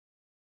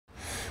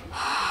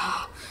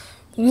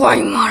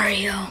Why,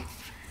 Mario?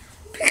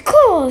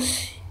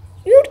 Because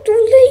you're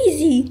too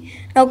lazy.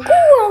 Now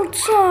go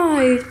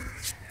outside.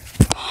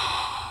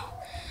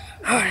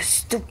 Oh,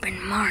 stupid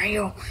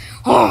Mario.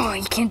 Oh,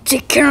 you can't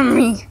take care of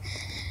me.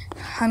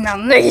 I'm not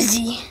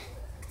lazy.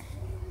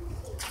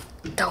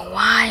 The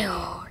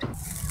wild.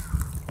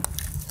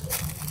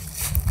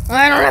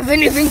 I don't have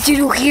anything to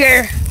do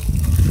here.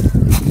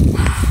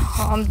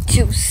 I'm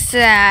too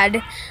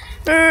sad.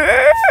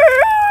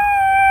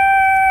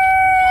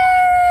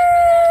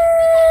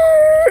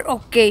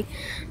 Okay,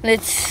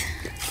 let's...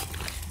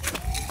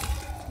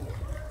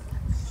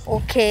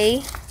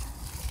 Okay.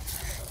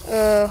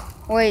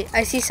 Wait,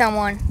 I see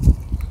someone.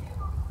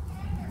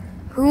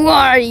 Who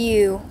are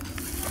you?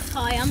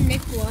 Hi, I'm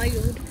Nick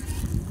Wild.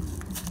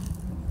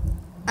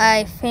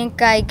 I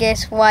think I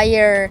guess why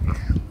your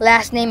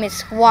last name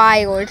is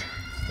Wild.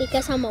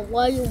 Because I'm a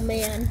wild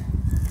man.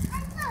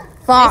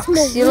 Fox, I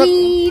smoke you look...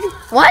 weed.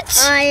 What?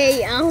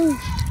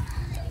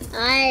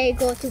 I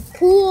go to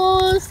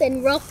pools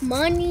and rough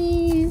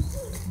money,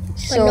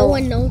 but So, no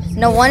one knows.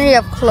 No wonder you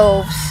have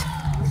clothes.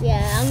 Yeah,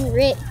 I'm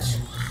rich.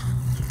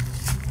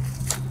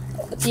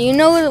 Do you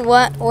know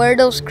where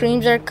those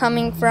screams are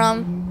coming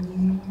from?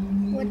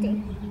 What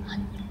thing?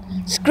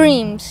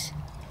 Screams.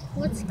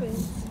 What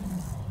screams?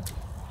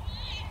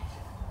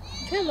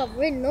 You have a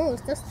red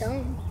nose. That's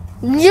dumb.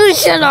 You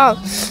shut up.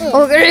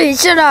 Okay,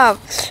 shut up.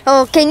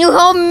 Oh, can you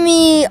help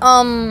me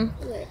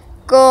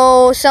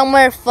go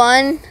somewhere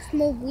fun?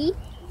 Smoke weed?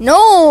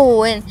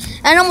 No, and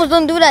animals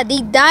don't do that.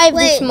 They die if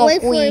they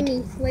smoke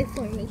weed. Wait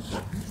for me.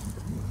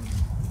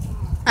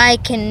 I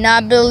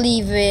cannot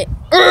believe it.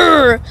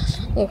 Urgh.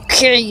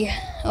 Okay.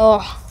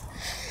 Oh,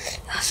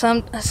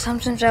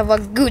 sometimes I have a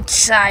good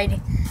side,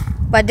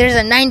 but there's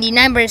a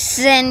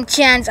 99%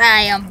 chance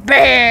I am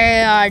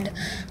bad.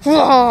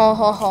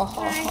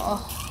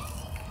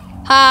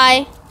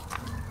 Hi,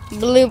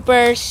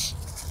 bloopers.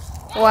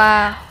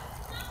 Wow.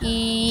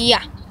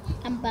 Yeah.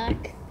 I'm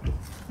back.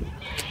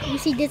 You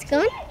see this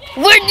gun?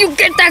 Where'd you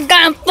get that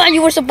gun from?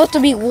 You were supposed to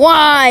be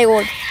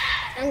wild.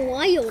 I'm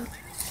wild.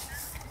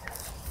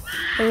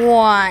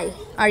 Why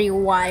are you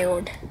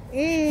wild? I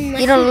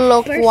You don't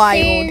look shoot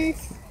wild.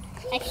 persons.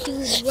 I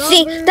shoot robbers.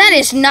 See, that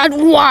is not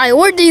wild.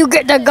 Where do you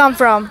get that gun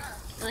from?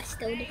 I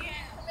stole it.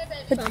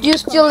 You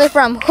steal it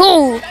from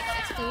who? I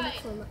stole it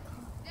from a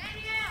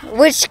cop.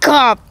 Which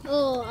cop?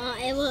 Oh,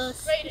 it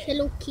was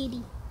Hello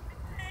Kitty.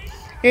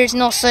 There's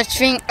no such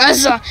thing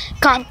as a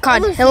cop It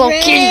called was Hello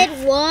red,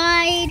 Kitty.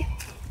 white.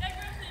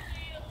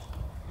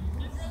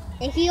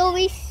 And he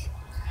always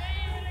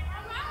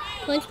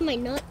punched my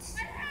nuts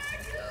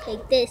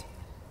like this.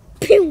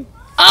 Pew!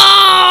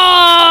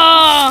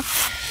 Oh!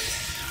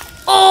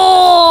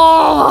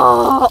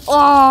 Oh!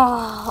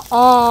 Oh!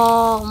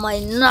 Oh! My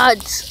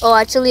nuts. Oh,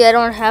 actually, I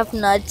don't have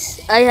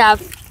nuts. I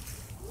have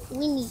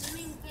Winnie.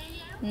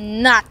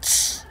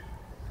 nuts.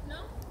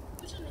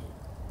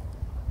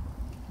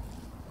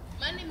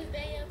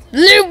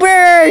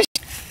 Bloopers!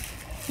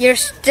 You're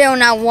still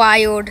not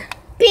wild.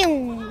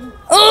 Pew!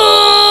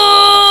 Oh!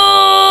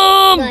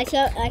 No,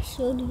 I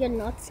showed you your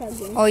nuts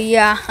again. Oh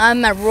yeah,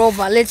 I'm a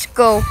robot. Let's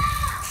go.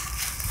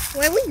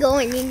 Where are we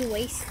going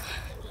anyways?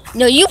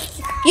 No, you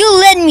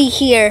led me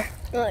here.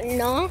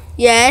 No.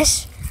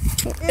 Yes.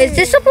 Is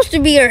this supposed to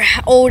be your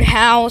old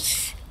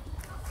house?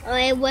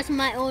 It was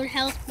my old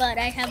house, but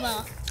I have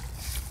a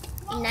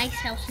nice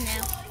house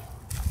now.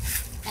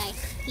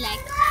 Like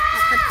a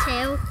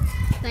hotel,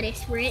 but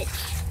it's rich.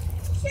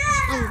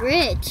 I'm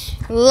rich.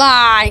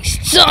 Lies,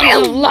 son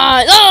of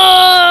lies.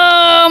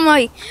 Oh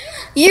my,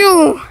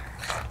 you.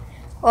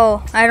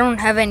 Oh, I don't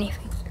have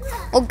anything.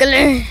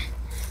 Okay.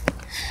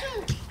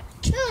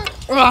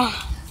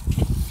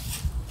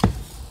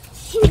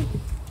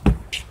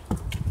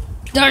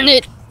 Darn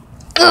it.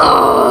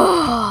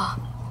 Oh,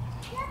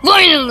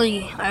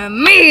 finally, I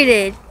made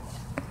it.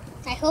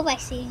 I hope I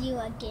see you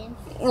again.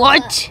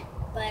 What?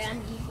 But I'm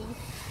leaving.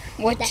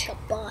 What? Like a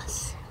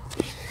boss.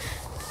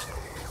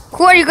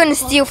 Who are you gonna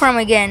steal from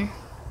again?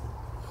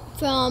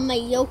 From my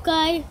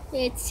yokai,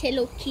 it's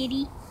Hello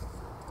Kitty.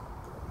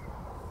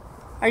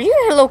 Are you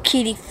a Hello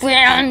Kitty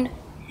fan?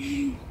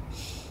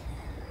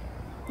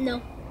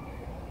 No.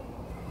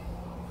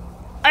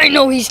 I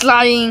know he's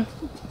lying.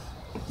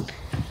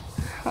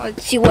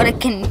 Let's see what I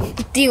can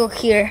do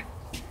here.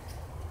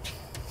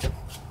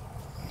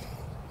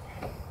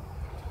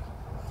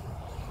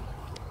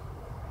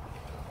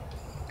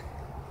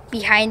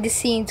 Behind the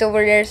scenes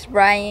over there's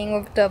Brian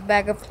with the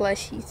bag of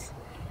plushies.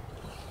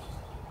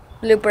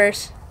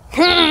 Bloopers.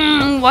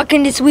 What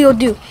can this wheel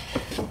do?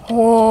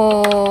 Whoa.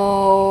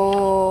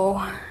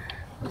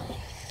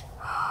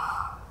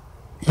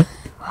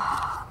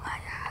 My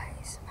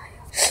eyes.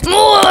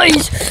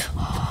 Noise!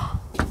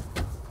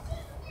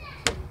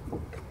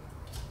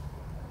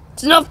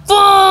 It's not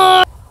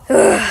fun!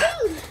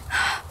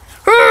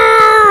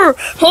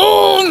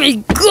 Oh my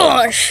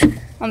gosh!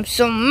 I'm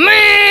so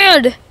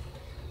mad!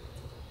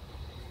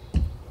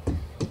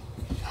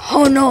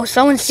 Oh no,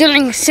 someone's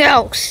stealing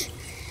socks.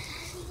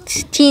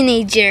 It's a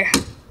teenager.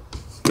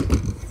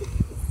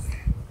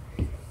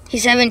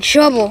 He's having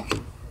trouble.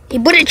 He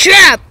put a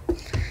trap.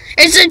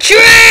 It's a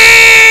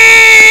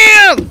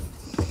trap.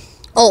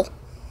 Oh.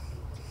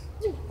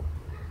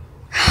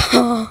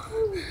 Oh.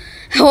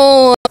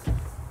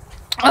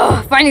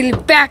 Oh, finally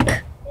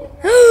back.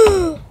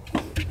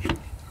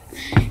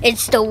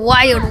 It's the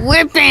wild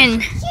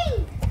weapon.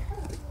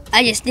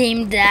 I just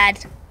named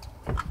that.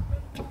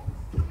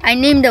 I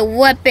named a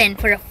weapon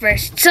for the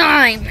first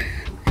time.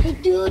 Hey,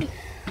 dude.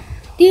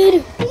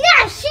 Dude.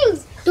 Yeah,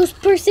 shoot. Those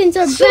persons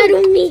are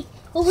battling me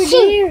over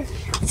there.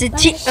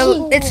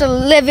 It's a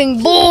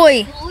living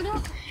boy.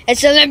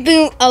 It's a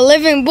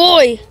living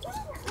boy.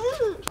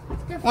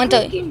 One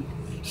time.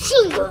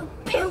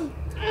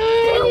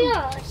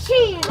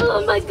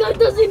 Oh my God,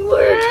 doesn't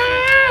work.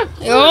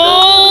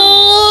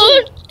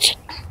 Oh.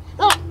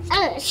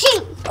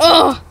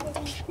 Oh.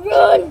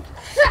 Run.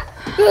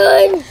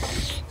 Run.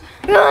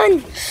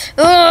 Run.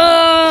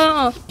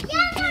 Oh.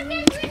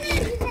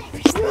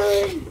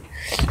 Run.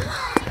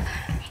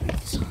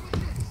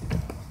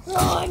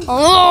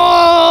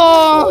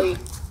 Oh.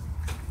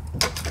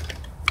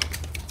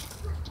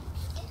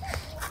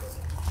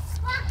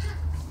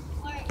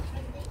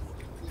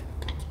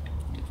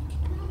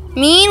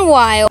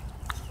 Meanwhile,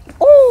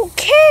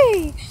 okay,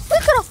 we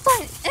gotta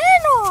find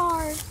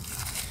Ennard.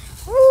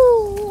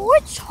 Ooh,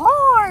 it's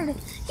hard.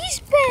 He's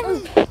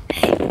been.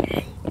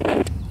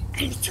 I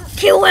need to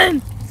kill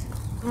him.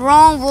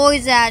 Wrong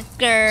voice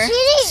actor.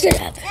 Shut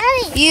up.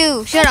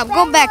 You, shut up.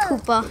 Go back,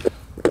 Koopa.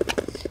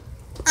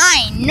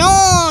 I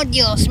know,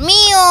 Dios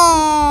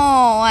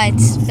mío.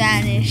 It's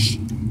Spanish.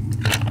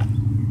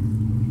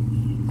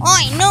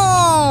 I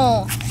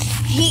know.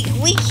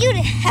 We should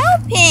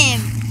help him.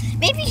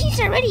 Maybe he's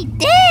already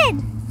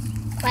dead.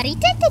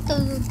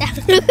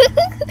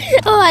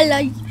 Oh, I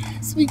like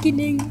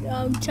speaking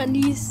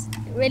Chinese.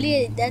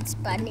 Really, that's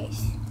Spanish.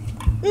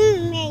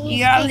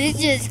 Yeah, let's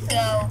just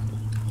go.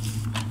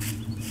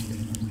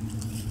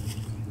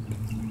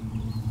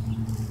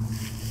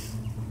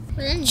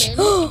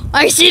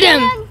 I see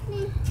them.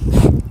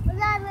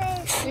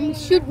 Let me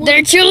shoot one.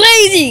 They're too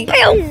lazy.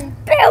 Boom,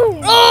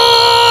 boom.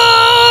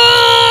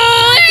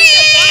 Oh,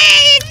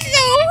 it's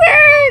so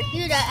hurt.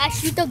 Dude, I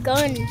shoot the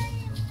gun.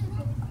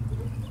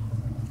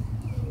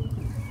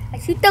 I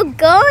shoot the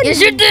gun. You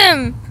shoot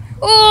them.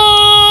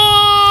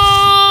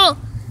 Oh,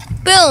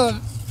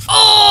 boom.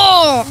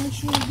 Oh. Let me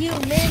shoot you,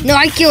 man. No,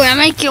 I kill him.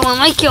 I kill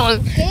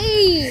him.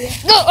 Hey.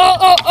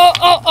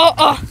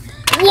 Oh.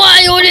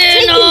 Wild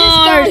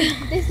Ennard.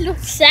 This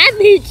looks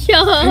savage.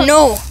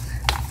 No.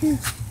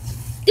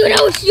 Dude,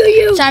 I will shoot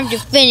you. Time to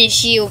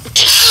finish you.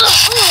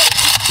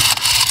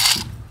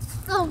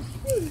 Oh.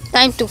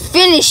 Time to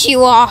finish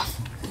you off.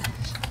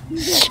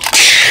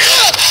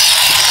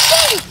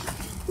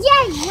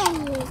 Yeah.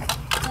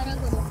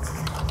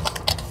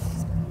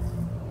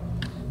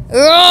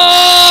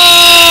 Oh!